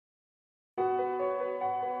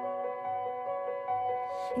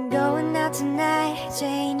Going out tonight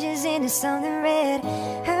changes into something red.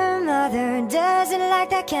 Her mother doesn't like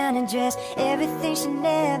that kind of dress. Everything she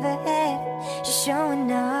never had, she's showing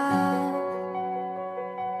off.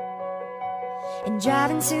 And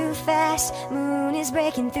driving too fast, moon is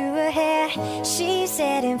breaking through her hair. She's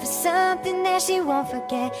heading for something that she won't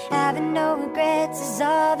forget. Having no regrets is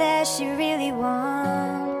all that she really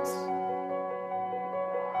wants.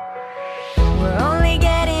 We're only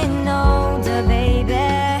getting older, baby,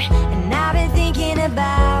 and I've been thinking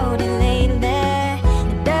about it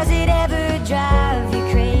lately. Does it ever drive you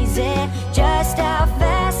crazy just how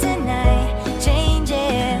fast the night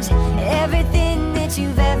changes? Everything that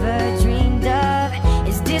you've ever dreamed of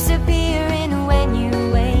is disappearing when you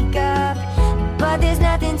wake up. But there's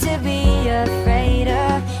nothing to be afraid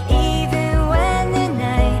of. Even when the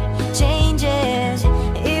night changes,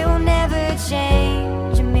 it will never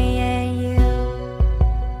change me and you.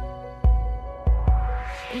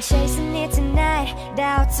 And chasing it tonight,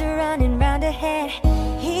 doubts are running round her head.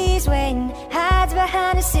 He's waiting, hides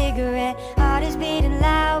behind a cigarette. Heart is beating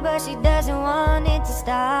loud, but she doesn't want it to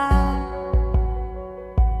stop.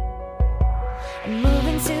 And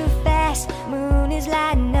moving too fast, moon is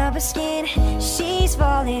lighting up her skin. She's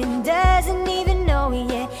falling, doesn't even know it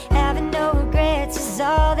yet. Having no regrets is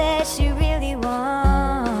all that she really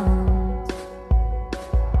wants.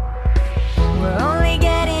 We're only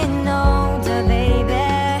getting older, baby,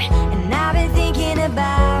 and I've been thinking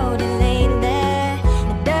about it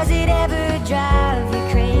lately. Does it ever drive you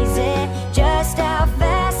crazy just how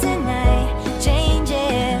fast the night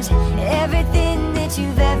changes? Everything that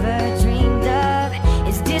you've ever dreamed of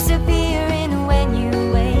is disappearing when you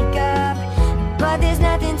wake up. But there's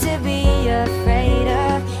nothing to be afraid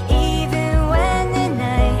of. Even when the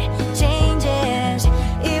night changes,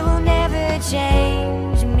 it will never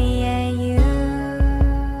change me and you.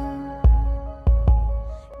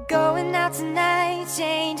 Going out tonight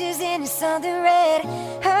changes into something red.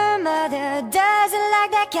 Her mother doesn't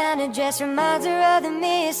like that kind of dress. Reminds her of the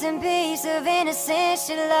missing piece of innocence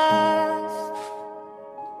she lost.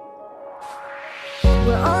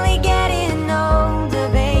 We're only getting older,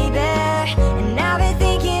 baby, and I've been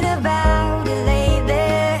thinking about it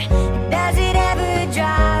lately. Does it ever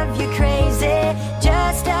drive you crazy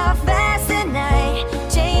just how fast the night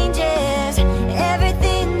changes?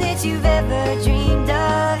 Everything that you've ever dreamed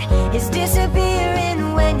of is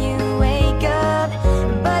disappearing when you wake up.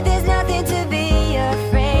 But there's nothing to be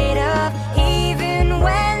afraid of. Even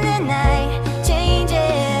when the night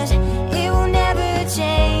changes, it will never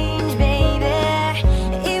change, baby.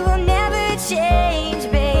 It will never change,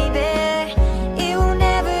 baby. It will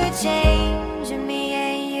never change me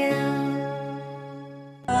and you.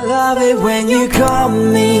 I love it when you call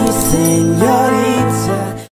me señorita.